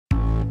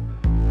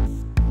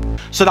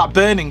So that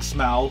burning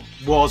smell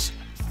was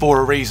for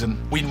a reason.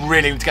 We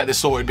really need to get this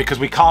sorted because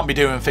we can't be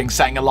doing things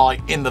setting a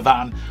light in the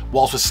van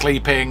whilst we're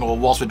sleeping or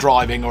whilst we're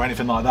driving or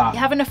anything like that.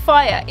 Having a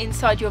fire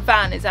inside your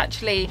van is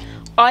actually,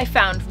 I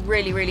found,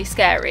 really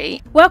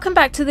scary. Welcome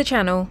back to the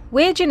channel.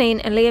 We're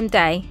Janine and Liam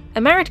Day, a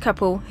married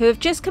couple who have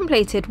just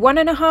completed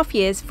 1.5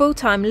 years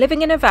full-time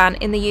living in a van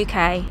in the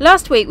UK.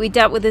 Last week we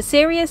dealt with a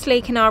serious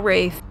leak in our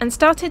roof and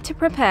started to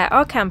prepare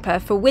our camper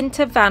for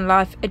winter van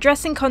life,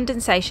 addressing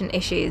condensation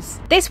issues.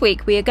 This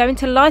week we are going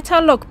to light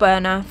our log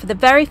burner for the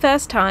very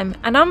first time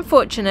and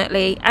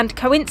unfortunately and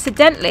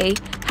coincidentally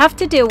have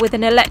to deal with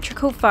an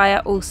electrical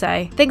fire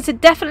also. Things are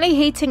definitely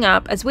heating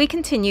up as we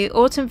continue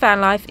autumn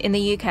van life in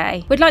the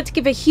UK. We'd like to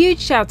give a huge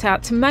shout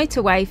out to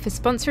Motorway for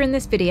sponsoring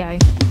this video.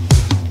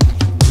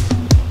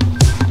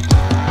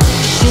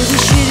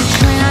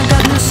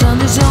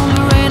 There's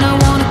only rain, I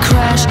wanna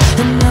crash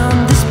and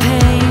numb this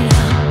pain.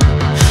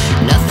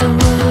 Nothing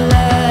will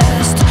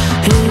last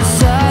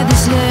inside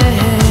this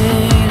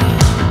lane.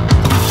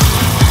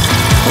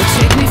 Oh,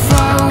 take me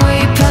far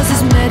away past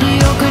these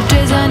mediocre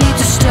days. I need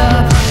to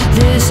stop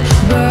this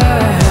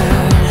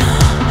burn.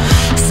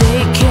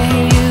 Say,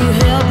 can you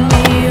help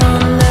me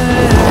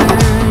unlearn?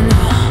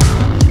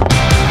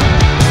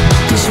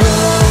 This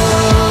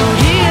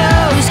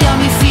rodeo's got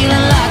me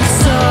feeling like a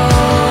so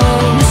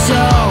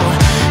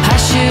I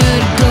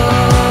should go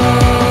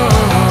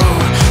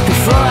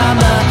before I'm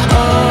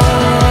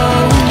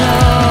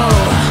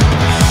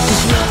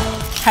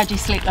How'd you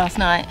sleep last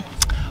night?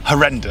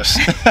 Horrendous.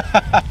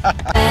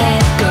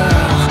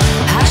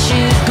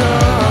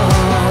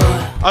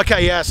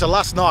 Okay, yeah, so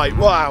last night,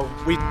 wow,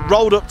 we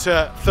rolled up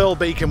to Thurl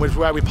Beacon, which is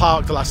where we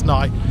parked last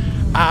night,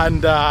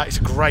 and it's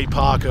a great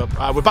park up.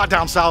 We're back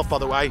down south, by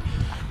the way.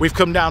 We've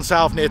come down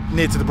south near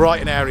to the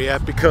Brighton area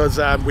because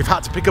we've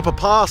had to pick up a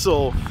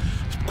parcel.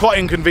 Quite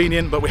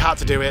inconvenient, but we had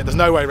to do it. There's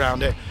no way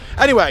around it.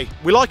 Anyway,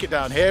 we like it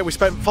down here. We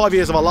spent 5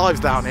 years of our lives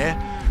down here,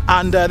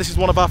 and this is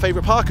one of our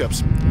favourite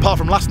park-ups. Apart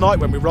from last night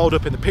when we rolled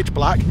up in the pitch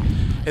black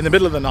in the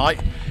middle of the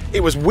night. It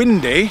was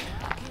windy,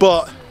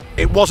 but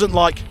it wasn't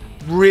like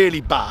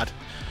really bad.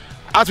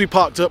 As we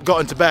parked up, got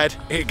into bed,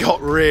 it got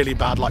really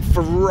bad, like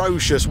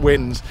ferocious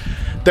winds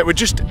that were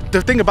just,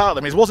 the thing about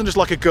them is it wasn't just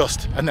like a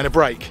gust and then a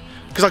break,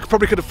 because I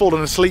probably could have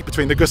fallen asleep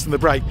between the gust and the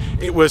break.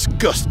 It was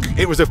gust,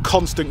 it was a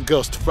constant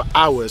gust for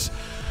hours.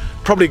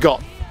 Probably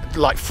got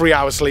like 3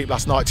 hours sleep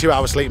last night, 2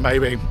 hours sleep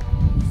maybe.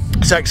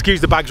 So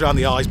excuse the bags around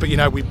the eyes, but you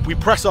know, we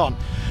press on.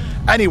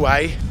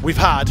 Anyway, we've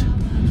had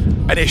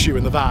an issue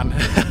in the van.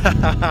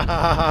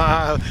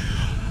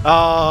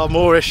 Oh,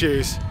 more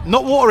issues.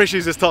 Not water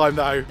issues this time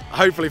though,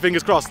 hopefully,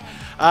 fingers crossed.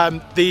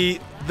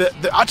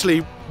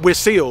 Actually, we're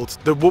sealed.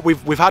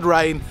 We've had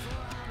rain,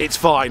 it's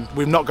fine.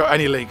 We've not got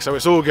any leaks, so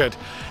it's all good.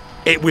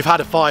 We've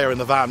had a fire in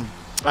the van,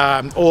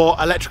 or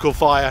electrical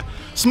fire,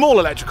 small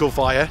electrical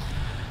fire,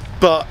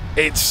 but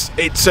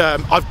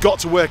I've got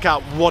to work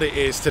out what it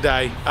is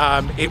today.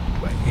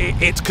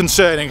 It's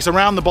concerning. It's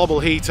around the bobble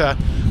heater,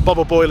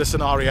 bobble boiler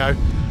scenario.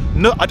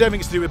 No, I don't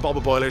think it's to do with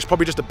bobble boiler. It's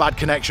probably just a bad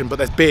connection, but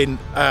there's been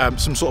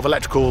some sort of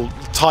electrical,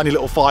 tiny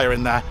little fire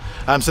in there.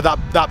 So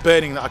that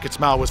burning that I could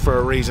smell was for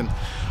a reason.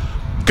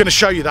 Going to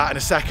show you that in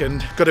a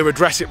second. Got to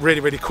address it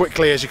really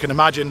quickly, as you can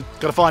imagine.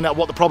 Got to find out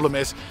what the problem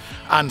is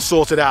and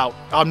sort it out.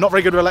 I'm not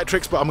very good with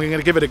electrics, but I'm going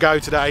to give it a go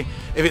today.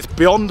 If it's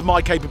beyond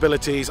my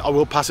capabilities, I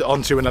will pass it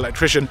on to an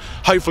electrician.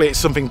 Hopefully it's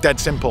something dead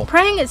simple.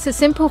 Praying it's a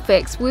simple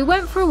fix, we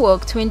went for a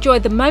walk to enjoy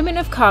the moment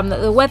of calm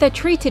that the weather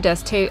treated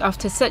us to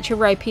after such a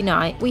ropey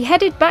night. We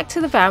headed back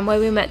to the van where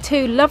we met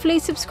two lovely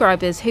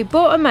subscribers who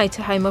bought a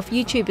motorhome off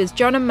YouTubers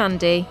John and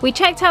Mandy. We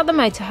checked out the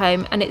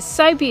motorhome and it's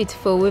so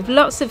beautiful with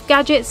lots of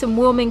gadgets and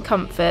warming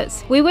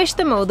comforts. We wish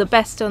them all the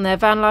best on their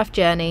van life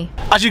journey.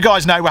 As you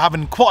guys know, we're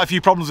having quite a few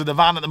problems with the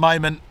van at the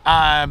moment,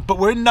 but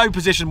we're in no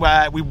position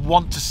where we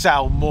want to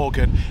sell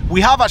Morgan.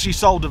 We have actually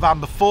sold a van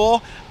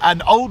before,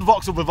 an old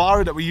Vauxhall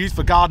Vivaro that we use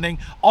for gardening,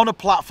 on a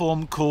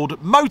platform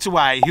called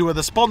Motorway, who are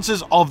the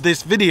sponsors of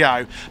this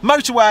video.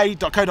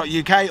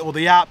 Motorway.co.uk, or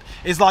the app,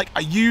 is like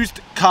a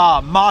used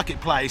car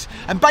marketplace,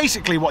 and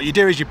basically what you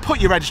do is you put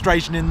your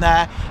registration in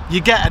there,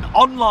 you get an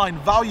online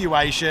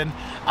valuation,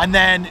 and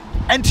then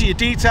enter your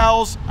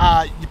details,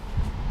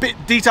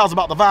 details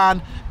about the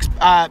van,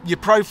 your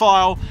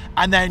profile,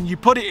 and then you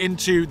put it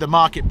into the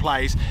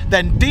marketplace.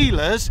 Then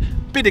dealers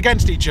bid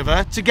against each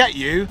other to get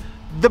you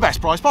the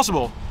best price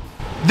possible.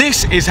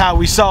 This is how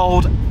we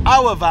sold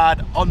our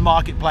van on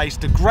marketplace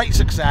to great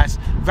success,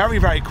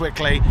 very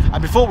quickly,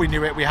 and before we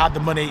knew it, we had the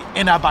money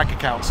in our bank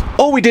accounts.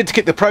 All we did to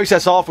kick the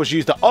process off was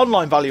use the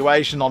online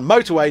valuation on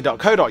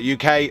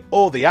motorway.co.uk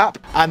or the app,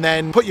 and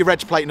then put your reg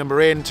plate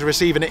number in to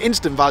receive an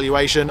instant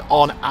valuation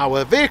on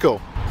our vehicle.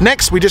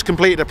 Next, we just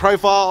completed a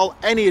profile,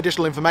 any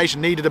additional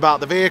information needed about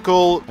the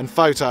vehicle, and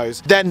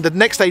photos. Then the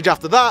next stage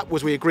after that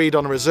was we agreed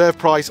on a reserve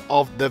price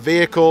of the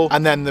vehicle,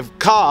 and then the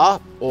car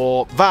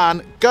or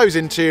van goes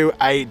into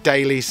a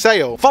daily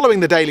sale. Following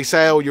the daily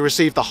sale, you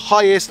receive the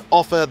highest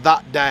offer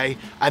that day,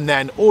 and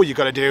then all you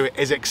got to do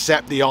is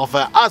accept the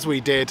offer, as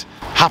we did.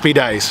 Happy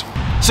days.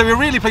 So we're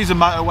really pleased with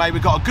Motorway. We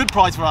got a good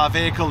price for our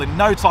vehicle in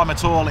no time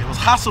at all. It was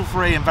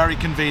hassle-free and very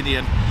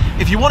convenient.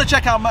 If you want to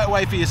check out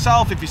Motorway for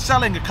yourself, if you're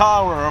selling a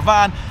car or a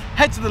van,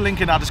 head to the link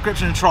in our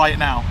description and try it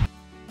now.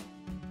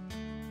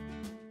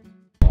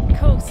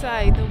 Cool,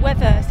 so the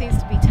weather seems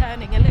to be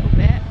turning a little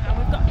bit and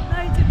we've got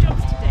loads of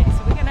jobs to do,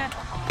 so we're going to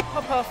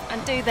hop off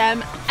and do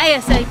them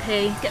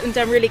ASAP, get them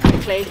done really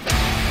quickly.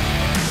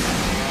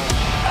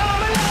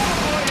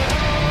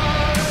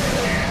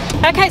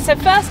 Okay, so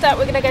first up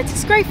we're going to go to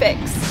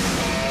Screwfix.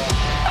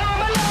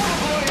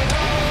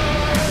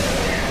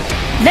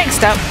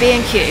 Next up,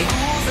 B&Q.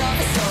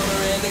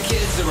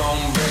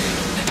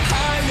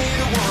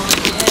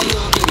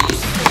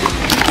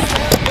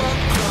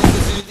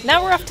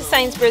 Now we're off to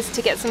Sainsbury's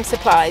to get some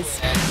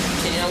supplies.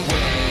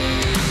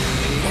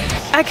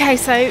 Okay,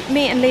 so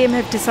me and Liam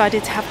have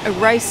decided to have a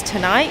roast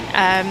tonight,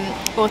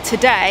 or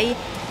today.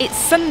 It's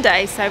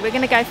Sunday, so we're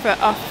going to go for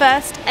our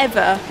first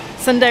ever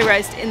Sunday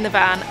roast in the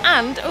van,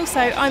 and also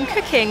I'm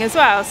cooking as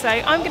well, so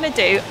I'm going to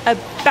do a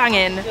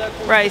banging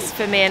roast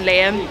for me and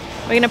Liam.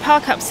 We're going to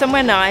park up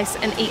somewhere nice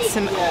and eat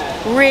some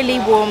really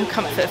warm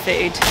comfort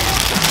food.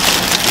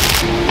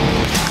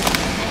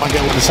 I'll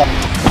get all this up.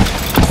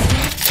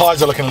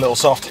 Tyres are looking a little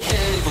soft.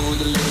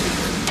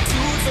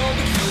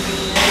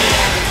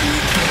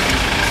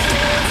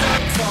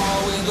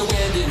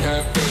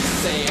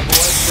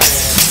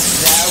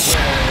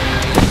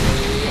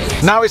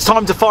 Now it's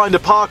time to find a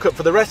park up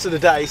for the rest of the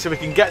day so we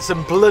can get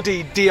some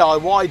bloody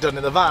DIY done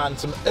in the van,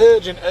 some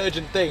urgent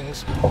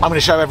things. I'm going to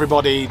show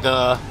everybody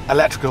the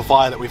electrical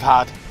fire that we've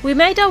had. We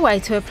made our way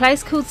to a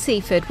place called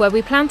Thetford where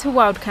we plan to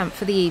wild camp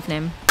for the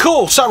evening.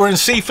 Cool, so we're in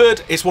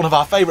Thetford. It's one of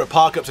our favourite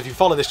park ups. If you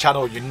follow this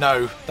channel, you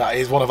know that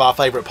is one of our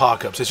favourite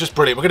park ups. It's just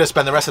brilliant. We're going to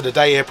spend the rest of the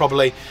day here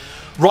probably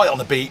right on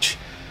the beach.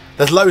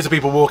 There's loads of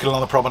people walking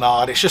along the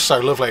promenade. It's just so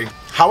lovely.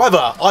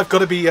 However, I've got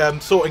to be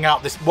sorting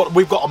out this.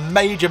 We've got a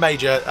major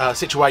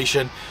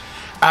situation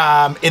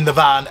in the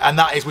van, and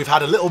that is we've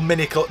had a little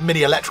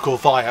mini electrical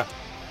fire,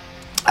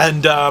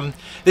 and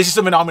this is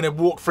something I'm going to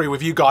walk through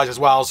with you guys as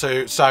well.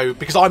 So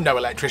because I'm no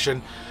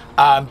electrician,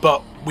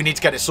 but we need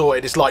to get it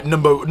sorted. It's like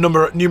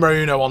numero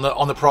uno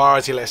on the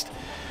priority list.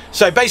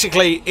 So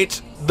basically,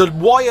 it's the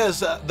wires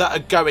that are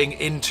going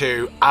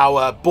into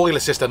our boiler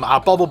system,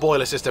 our bobble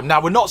boiler system.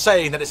 Now, we're not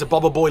saying that it's a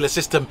bobble boiler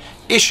system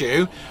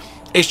issue,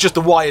 it's just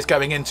the wires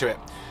going into it.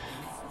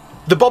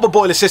 The bobble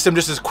boiler system,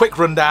 just as a quick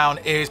rundown,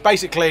 is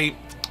basically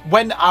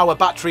when our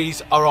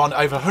batteries are on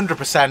over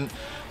 100%,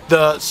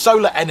 the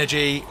solar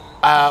energy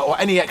or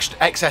any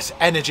excess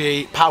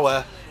energy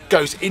power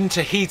goes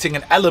into heating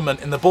an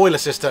element in the boiler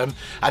system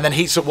and then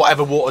heats up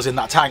whatever water's in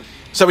that tank.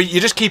 So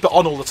you just keep it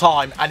on all the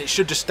time and it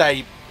should just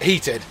stay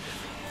heated.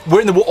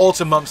 We're in the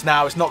autumn months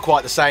now, it's not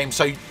quite the same,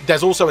 so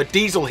there's also a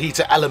diesel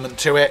heater element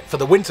to it for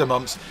the winter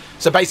months.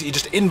 So basically you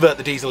just invert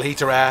the diesel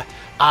heater air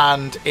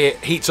and it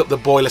heats up the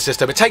boiler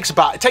system. It takes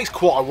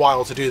quite a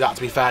while to do that,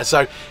 to be fair,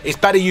 so it's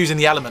better using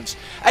the elements.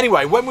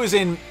 Anyway, when we was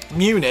in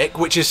Munich,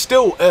 which is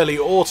still early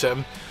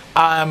autumn,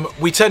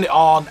 we turned it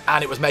on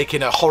and it was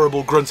making a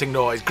horrible grunting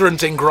noise,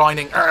 grinding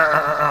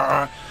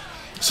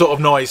sort of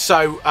noise.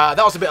 So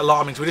that was a bit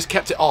alarming, so we just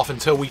kept it off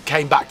until we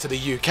came back to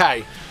the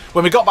UK.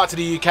 When we got back to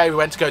the UK, we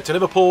went to go to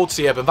Liverpool to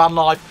see Urban Van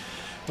Life.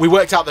 We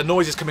worked out the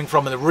noises coming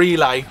from the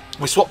relay.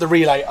 We swapped the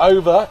relay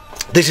over.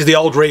 This is the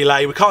old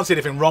relay. We can't see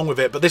anything wrong with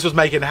it, but this was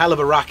making a hell of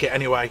a racket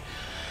anyway.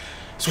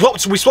 So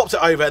we swapped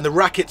it over and the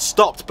racket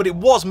stopped, but it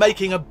was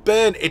making a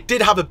burn. It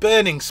did have a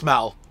burning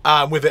smell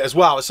with it as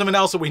well. It's something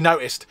else that we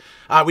noticed.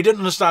 We didn't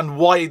understand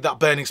why that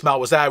burning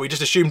smell was there. We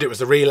just assumed it was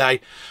the relay.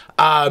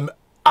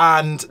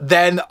 And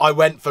then I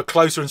went for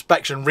closer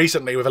inspection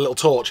recently with a little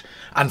torch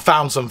and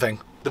found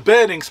something. The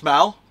burning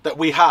smell that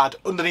we had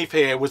underneath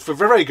here was for a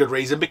very good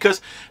reason,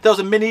 because there was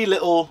a mini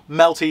little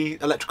melty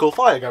electrical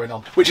fire going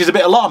on, which is a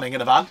bit alarming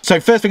in a van.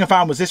 So first thing I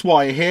found was this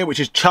wire here, which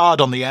is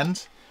charred on the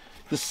end.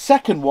 The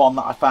second one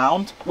that I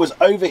found was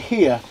over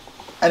here,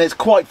 and it's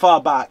quite far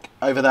back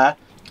over there,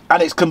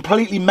 and it's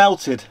completely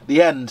melted,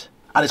 the end,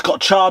 and it's got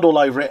charred all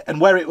over it,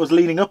 and where it was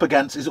leaning up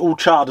against is all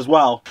charred as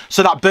well.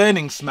 So that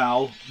burning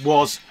smell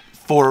was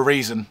for a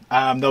reason.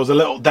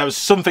 There was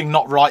something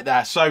not right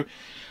there. So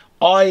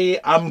I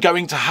am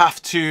going to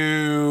have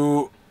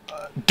to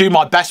do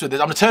my best with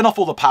this. I'm going to turn off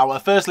all the power.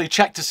 Firstly,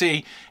 check to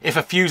see if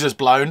a fuse has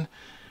blown,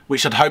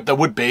 which I'd hope there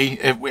would be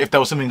if there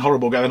was something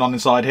horrible going on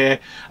inside here.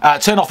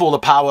 Turn off all the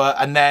power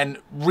and then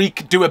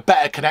do a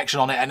better connection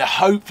on it, and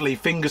hopefully,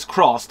 fingers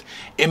crossed,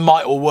 it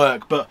might all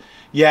work. But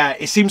yeah,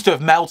 it seems to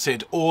have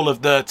melted all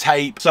of the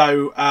tape.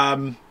 So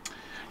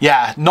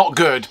yeah, not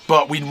good,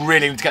 but we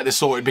really need to get this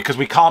sorted because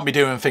we can't be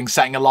doing things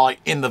setting a light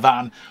in the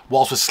van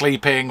whilst we're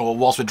sleeping or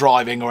whilst we're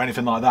driving or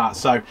anything like that.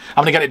 So I'm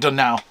going to get it done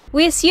now.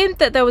 We assumed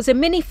that there was a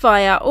mini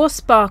fire or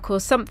spark or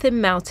something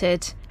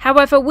melted.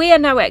 However, we are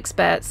no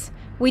experts.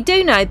 We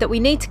do know that we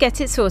need to get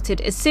it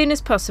sorted as soon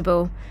as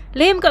possible.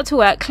 Liam got to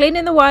work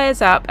cleaning the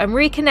wires up and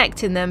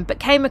reconnecting them, but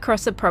came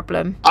across a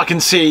problem. I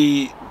can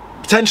see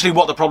potentially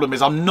what the problem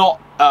is. I'm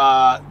not,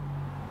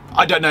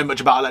 I don't know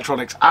much about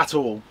electronics at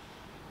all.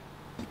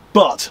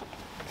 But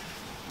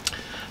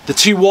the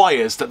two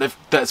wires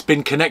that's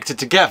been connected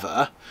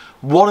together,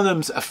 one of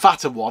them's a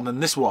fatter one than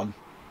this one.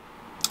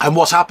 And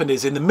what's happened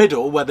is in the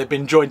middle where they've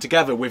been joined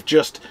together with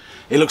just,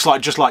 it looks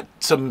like just like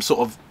some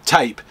sort of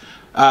tape,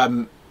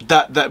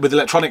 that with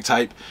electronic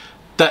tape,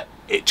 that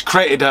it's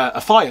created a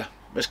fire.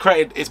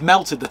 It's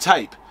melted the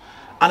tape.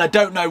 And I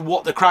don't know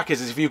what the crack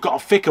is if you've got a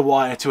thicker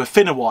wire to a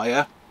thinner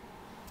wire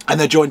and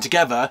they're joined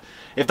together,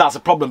 if that's a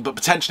problem, but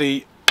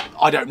potentially,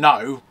 I don't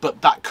know,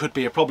 but that could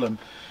be a problem.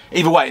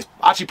 Either way, it's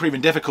actually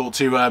proving difficult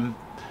to,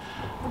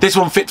 this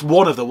one fits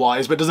one of the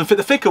wires, but doesn't fit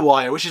the thicker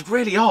wire, which is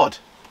really odd.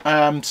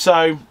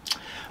 So,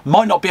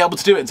 might not be able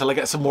to do it until I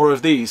get some more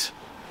of these.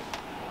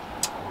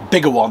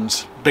 Bigger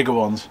ones.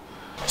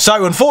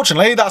 So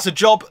unfortunately, that's a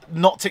job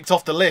not ticked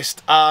off the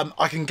list.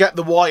 I can get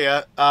the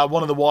wire,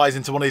 one of the wires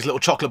into one of these little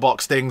chocolate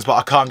box things, but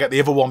I can't get the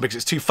other one because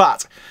it's too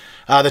fat.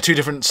 They're two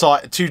different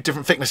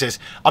thicknesses.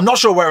 I'm not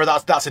sure whether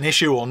that's an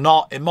issue or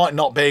not. It might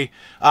not be.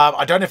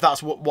 I don't know if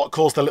that's what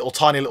caused the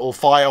tiny little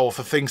fire or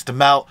for things to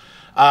melt.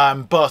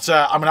 But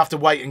I'm gonna have to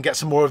wait and get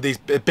some more of these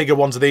bigger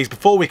ones of these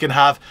before we can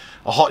have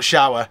a hot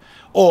shower.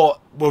 Or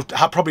we'll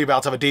probably be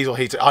able to have a diesel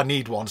heater. I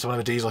need one, so I'm gonna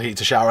have a diesel heater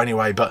to shower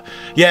anyway. But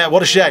yeah,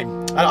 what a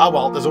shame. Oh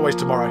well, there's always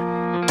tomorrow.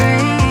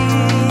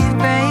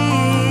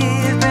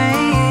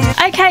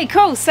 Okay,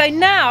 cool. So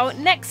now,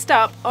 next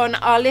up on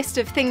our list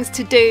of things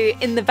to do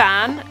in the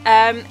van,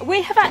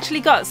 we have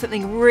actually got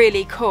something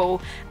really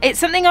cool. It's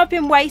something I've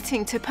been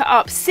waiting to put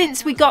up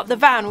since we got the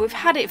van. We've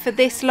had it for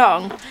this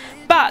long,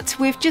 but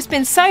we've just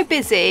been so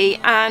busy,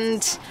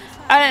 and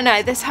I don't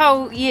know, this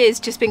whole year's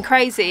just been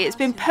crazy. It's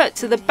been put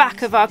to the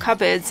back of our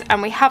cupboards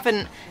and we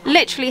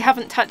literally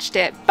haven't touched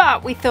it,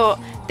 but we thought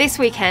this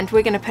weekend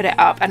we're going to put it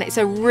up, and it's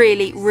a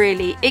really,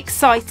 really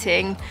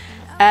exciting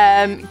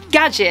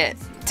gadget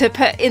to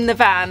put in the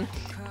van.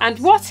 And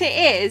what it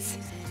is,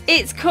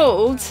 it's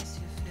called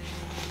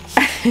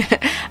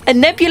a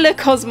Nebula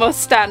Cosmos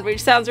stand,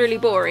 which sounds really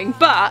boring,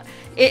 but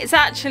it's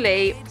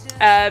actually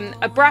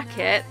a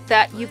bracket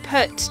that you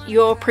put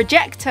your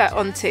projector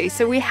onto.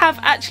 So we have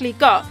actually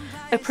got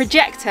a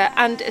projector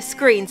and a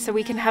screen, so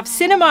we can have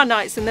cinema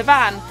nights in the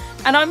van,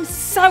 and I'm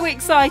so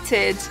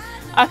excited.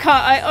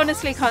 I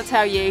honestly can't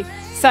tell you.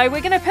 So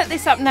we're going to put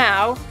this up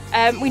now.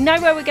 We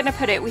know where we're going to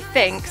put it, we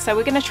think, so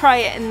we're going to try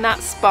it in that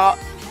spot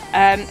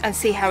and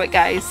see how it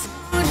goes.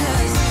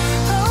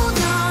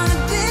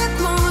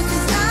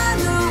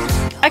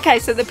 Okay,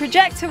 so the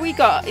projector we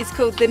got is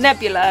called the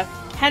Nebula,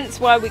 hence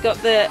why we got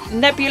the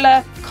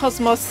Nebula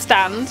Cosmos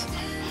stand.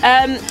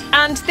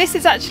 And this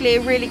is actually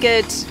a really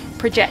good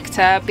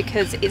projector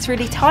because it's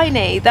really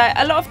tiny.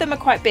 A lot of them are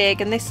quite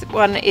big, and this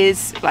one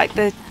is like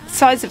the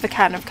size of a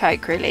can of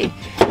Coke, really.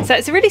 So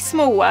it's a really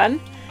small one.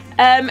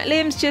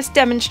 Liam's just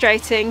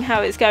demonstrating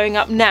how it's going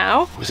up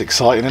now. It's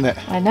exciting, isn't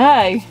it? I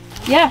know.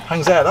 Yeah.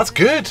 Hangs there, that's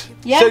good.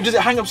 Yeah. So does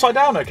it hang upside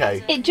down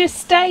okay? It just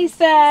stays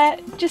there,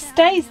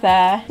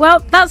 Well,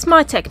 that's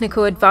my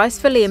technical advice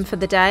for Liam for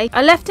the day.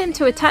 I left him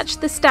to attach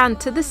the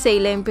stand to the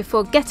ceiling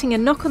before getting a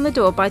knock on the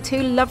door by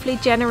two lovely,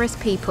 generous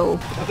people.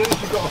 I don't know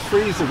if you've got a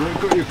freezer, but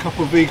I've got you a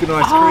couple of vegan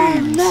ice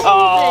creams.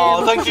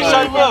 Oh, thank you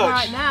so much.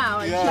 Right now,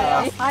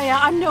 actually. Yeah. Hiya,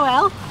 I'm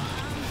Noelle.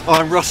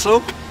 I'm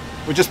Russell.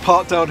 We just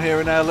parked down here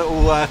in our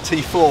little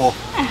T4.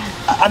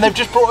 And they've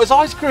just brought us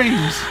ice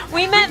creams.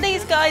 We met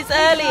these guys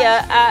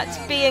earlier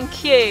at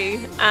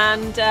B&Q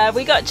and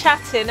we got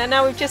chatting, and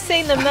now we've just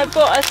seen them. They've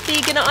brought us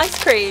vegan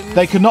ice cream.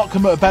 They could not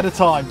come at a better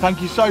time.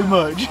 Thank you so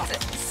much.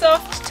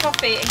 Soft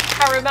toffee and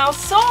caramel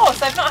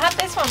sauce. I've not had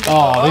this one before.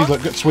 Oh, these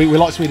look good. Sweet. We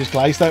like Swedish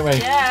glaze, don't we?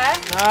 Yeah.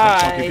 Looks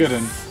like a good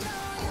one.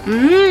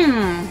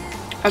 Mmm.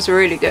 That's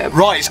really good.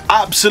 Right, it's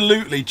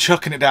absolutely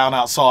chucking it down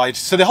outside.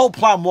 So the whole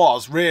plan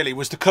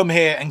was to come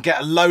here and get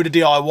a load of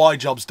DIY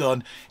jobs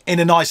done in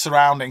a nice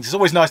surroundings. It's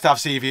always nice to have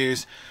sea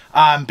views.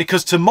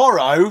 Because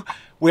tomorrow,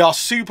 we are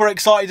super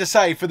excited to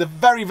say, for the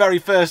very, very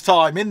first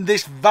time in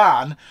this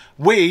van,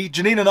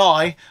 Janine and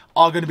I,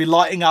 are going to be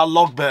lighting our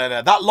log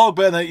burner. That log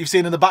burner that you've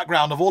seen in the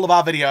background of all of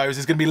our videos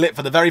is going to be lit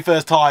for the very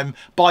first time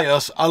by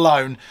us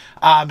alone.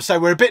 So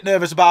we're a bit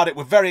nervous about it.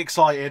 We're very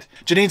excited.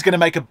 Janine's going to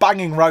make a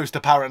banging roast,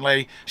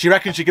 apparently. She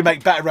reckons she can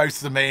make better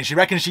roasts than me, and she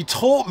reckons she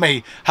taught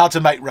me how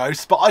to make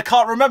roasts, but I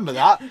can't remember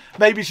that.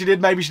 Maybe she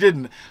did, maybe she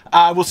didn't.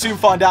 We'll soon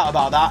find out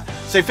about that.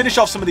 So finish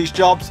off some of these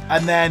jobs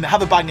and then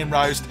have a banging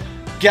roast.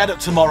 Get up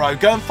tomorrow,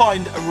 go and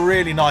find a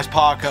really nice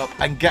park up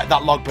and get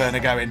that log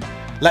burner going.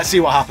 Let's see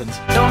what happens.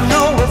 Don't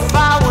know if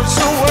I was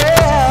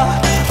aware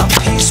a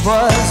piece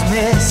was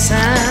missing.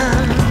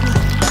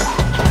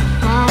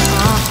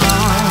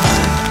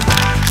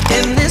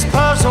 In this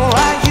puzzle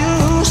I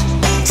used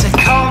to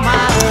call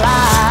my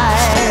life.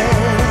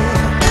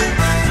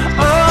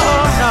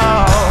 Oh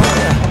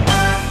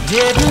no,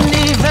 didn't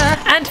even.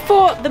 And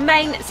for the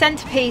main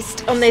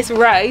centerpiece on this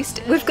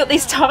roast, we've got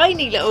this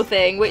tiny little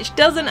thing which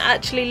doesn't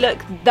actually look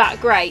that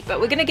great,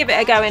 but we're going to give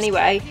it a go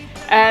anyway.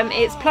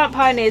 It's Plant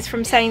Pioneers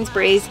from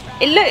Sainsbury's.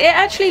 It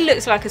actually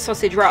looks like a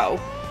sausage roll.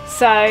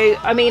 So,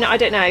 I mean, I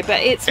don't know,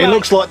 but it's It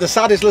looks like the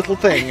saddest little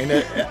thing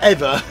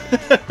ever.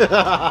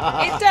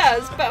 It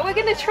does, but we're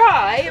going to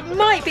try. It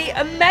might be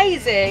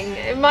amazing.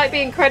 It might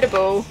be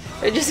incredible.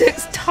 It just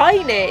looks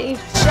tiny. It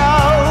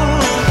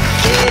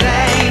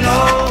ain't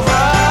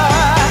over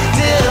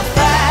till the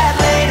fat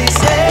lady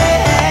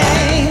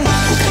sings.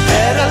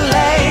 Better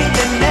late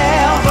than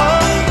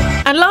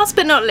never. And last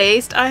but not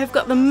least, I have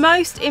got the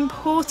most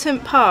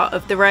important part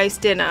of the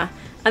roast dinner,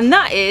 and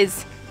that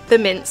is the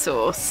mint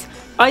sauce.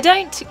 I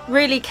don't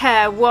really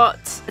care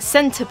what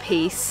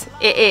centerpiece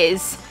it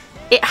is,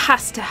 it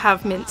has to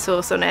have mint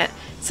sauce on it.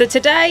 So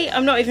today,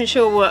 I'm not even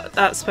sure what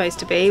that's supposed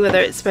to be, whether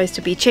it's supposed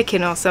to be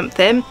chicken or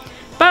something,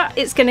 but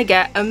it's gonna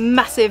get a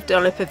massive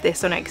dollop of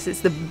this on it because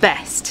it's the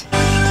best.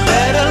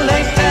 Better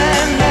late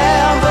than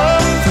never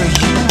for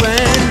you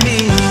and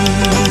me.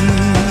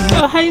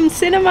 A home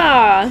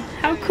cinema!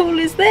 How cool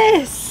is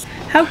this?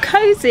 How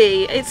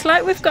cozy! It's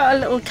like we've got a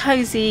little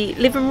cozy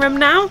living room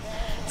now.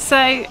 So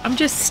I'm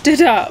just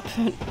stood up,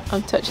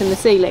 I'm touching the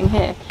ceiling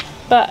here,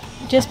 but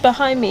just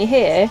behind me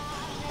here,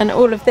 and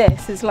all of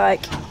this is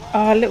like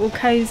our little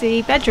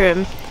cozy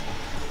bedroom.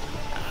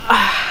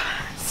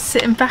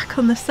 Sitting back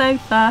on the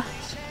sofa.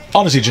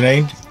 Honestly,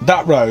 Janine,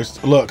 that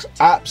roast looks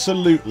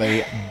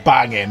absolutely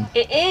banging.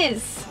 It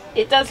is.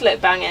 It does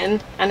look banging,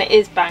 and it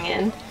is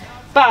banging.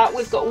 But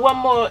we've got one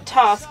more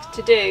task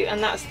to do,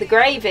 and that's the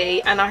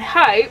gravy. And I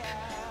hope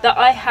that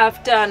I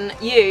have done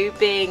you,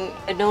 being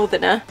a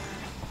northerner,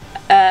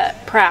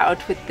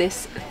 proud with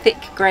this thick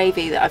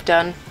gravy that I've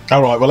done.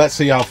 All right, well, let's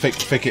see how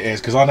thick it is,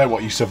 because I know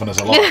what you southerners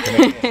are like,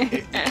 and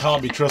it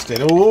can't be trusted.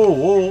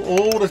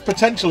 Oh, there's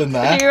potential in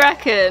there. Do you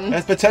reckon?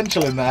 There's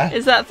potential in there.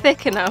 Is that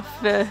thick enough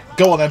for...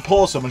 Go on then,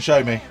 pour some and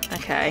show me.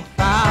 Okay.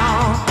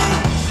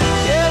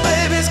 Yeah,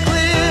 baby's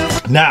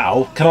clear.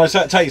 Now, can I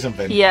tell you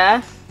something?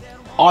 Yeah.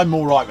 I'm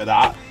all right with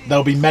that.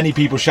 There'll be many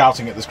people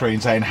shouting at the screen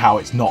saying how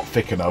it's not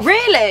thick enough.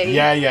 Really?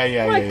 Yeah.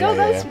 Oh my god,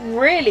 that's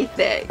really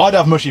thick. I'd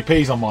have mushy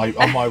peas on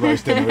my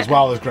roast dinner as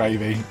well as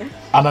gravy.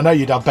 And I know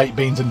you'd have baked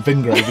beans and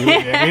vin gravy,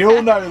 wouldn't you? We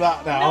all know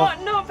that now.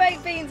 Not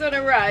baked beans on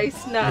a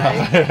roast, no.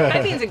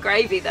 Baked beans and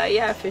gravy though,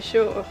 yeah, for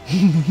sure.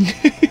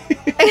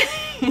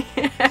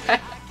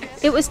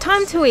 It was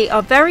time to eat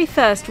our very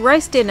first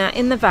roast dinner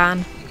in the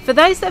van. For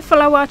those that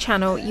follow our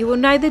channel, you will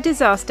know the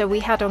disaster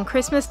we had on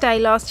Christmas Day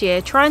last year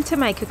trying to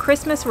make a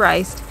Christmas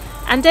roast,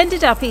 and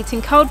ended up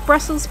eating cold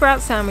Brussels sprout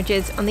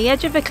sandwiches on the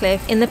edge of a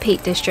cliff in the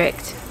Peak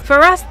District. For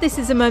us, this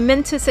is a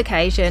momentous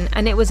occasion,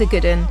 and it was a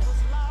good one.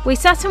 We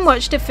sat and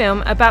watched a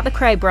film about the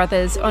Cray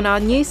brothers on our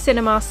new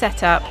cinema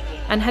setup,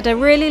 and had a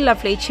really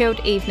lovely chilled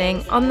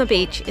evening on the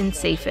beach in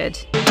Thetford.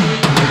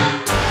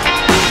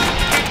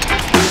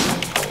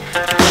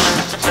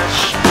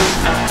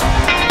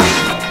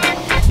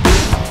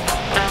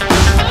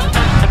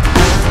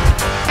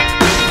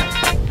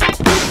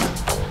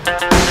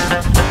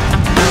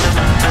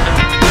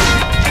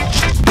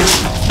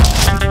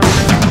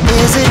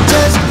 Is it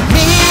just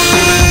me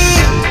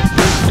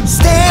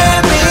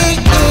staring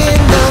in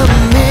the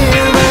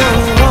mirror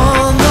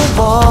on the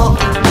wall?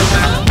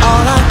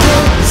 All I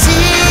can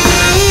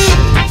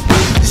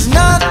see is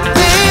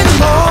nothing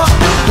more.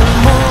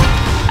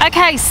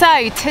 Okay,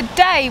 so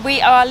today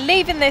we are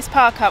leaving this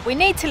park up. We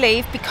need to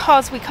leave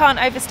because we can't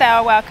overstay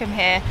our welcome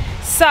here.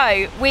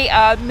 So we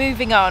are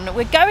moving on.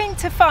 We're going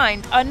to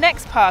find our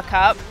next park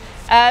up.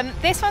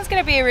 This one's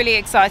going to be a really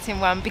exciting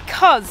one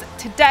because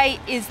today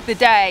is the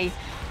day.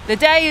 The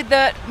day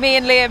that me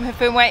and Liam have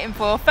been waiting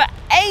for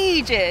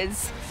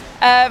ages.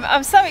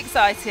 I'm so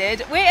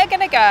excited. We are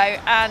going to go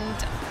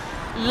and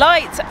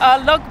light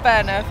our log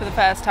burner for the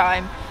first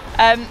time.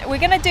 We're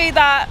going to do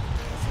that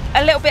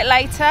a little bit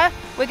later.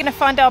 We're going to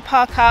find our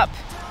park up,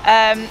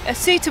 a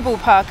suitable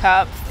park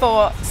up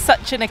for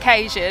such an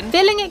occasion.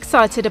 Feeling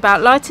excited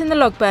about lighting the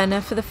log burner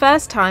for the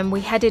first time,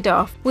 we headed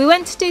off. We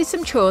went to do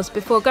some chores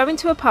before going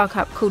to a park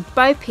up called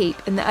Bo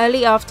Peep in the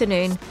early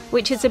afternoon,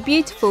 which is a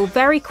beautiful,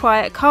 very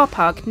quiet car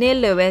park near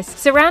Lewis,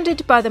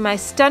 surrounded by the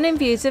most stunning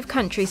views of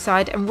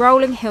countryside and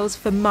rolling hills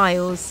for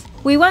miles.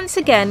 We once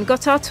again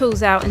got our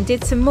tools out and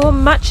did some more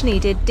much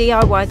needed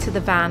DIY to the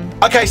van.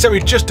 Okay, so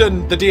we've just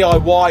done the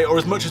DIY, or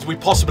as much as we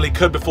possibly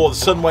could before the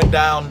sun went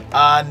down,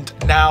 and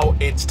now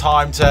it's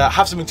time to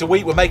have something to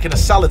eat. We're making a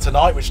salad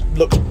tonight, which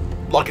looks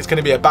like it's going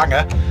to be a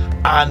banger,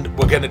 and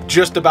we're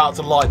just about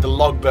to light the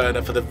log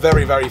burner for the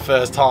very, very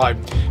first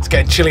time. It's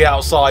getting chilly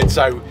outside,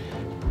 so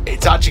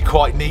it's actually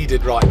quite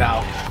needed right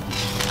now.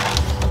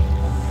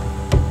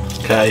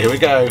 Okay, here we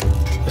go.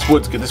 This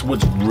wood's good. This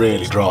wood's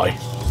really dry.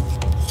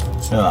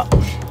 Yeah.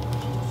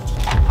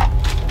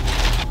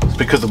 It's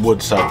because the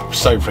wood's so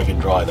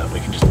freaking dry that we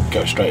can just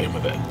go straight in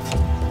with it.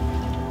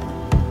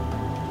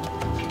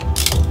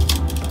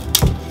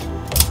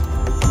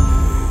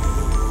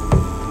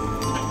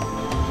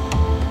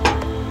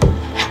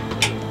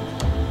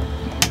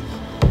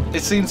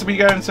 It seems to be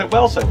going so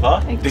well so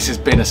far. This has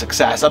been a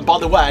success, and by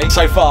the way,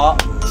 so far,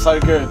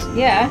 so good.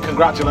 Yeah.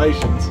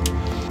 Congratulations.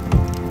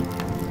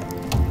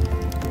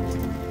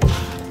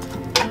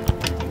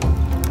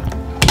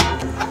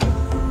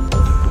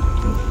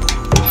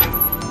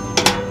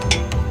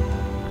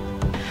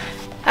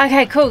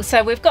 Okay, cool.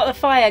 So we've got the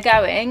fire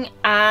going,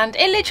 and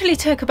it literally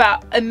took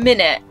about a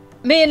minute.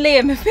 Me and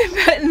Liam have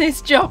been putting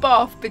this job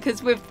off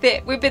because we've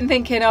been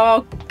thinking,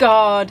 oh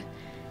God,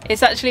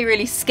 it's actually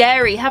really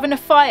scary. Having a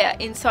fire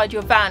inside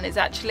your van is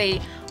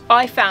actually,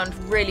 I found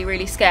really,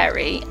 really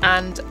scary,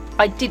 and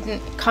I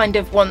didn't kind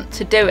of want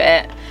to do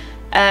it.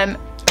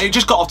 It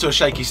just got off to a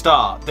shaky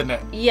start, didn't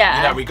it?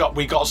 Yeah. You know,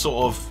 we got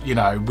sort of, you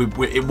know,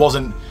 it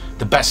wasn't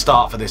the best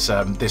start for this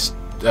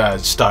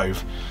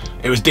stove.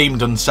 It was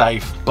deemed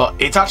unsafe, but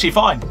it's actually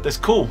fine. That's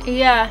cool.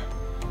 Yeah,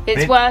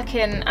 it's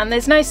working, and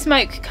there's no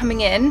smoke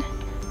coming in.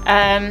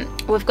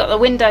 We've got the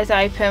windows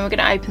open. We're going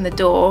to open the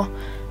door,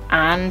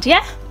 and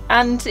yeah,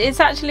 and it's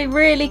actually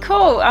really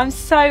cool. I'm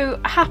so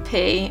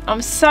happy.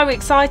 I'm so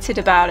excited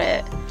about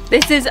it.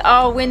 This is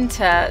our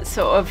winter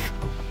sort of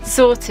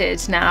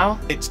sorted now.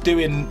 It's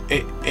doing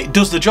it. It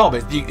does the job.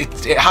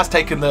 It has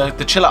taken the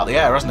chill out of the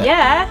air, hasn't it?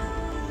 Yeah.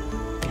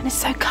 And it's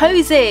so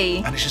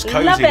cozy. And it's just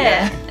cozy. Love it.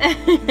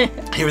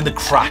 Yeah. Hearing the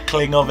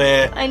crackling of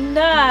it. I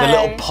know. The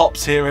little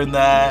pops here and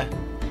there.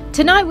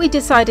 Tonight we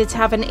decided to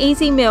have an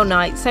easy meal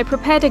night, so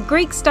prepared a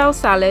Greek-style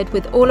salad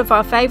with all of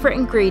our favourite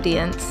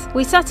ingredients.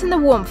 We sat in the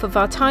warmth of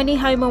our tiny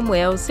home on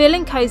wheels,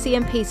 feeling cosy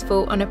and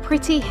peaceful on a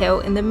pretty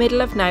hill in the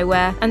middle of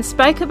nowhere, and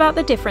spoke about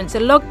the difference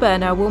a log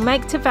burner will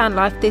make to van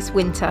life this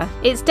winter.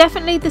 It's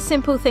definitely the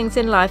simple things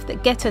in life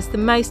that get us the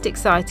most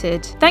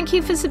excited. Thank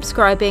you for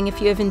subscribing if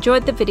you have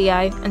enjoyed the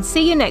video, and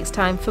see you next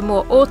time for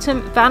more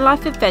autumn van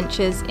life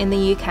adventures in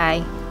the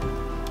UK.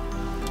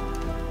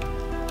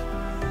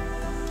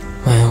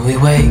 When we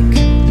wake,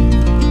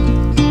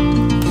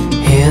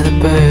 hear the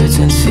birds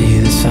and see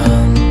the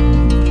sun.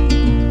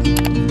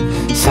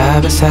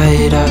 Side by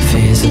side our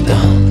fears are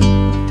done.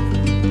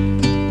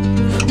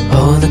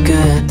 All the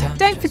good times.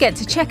 Don't forget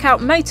to check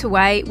out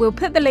Motorway, we'll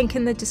put the link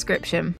in the description.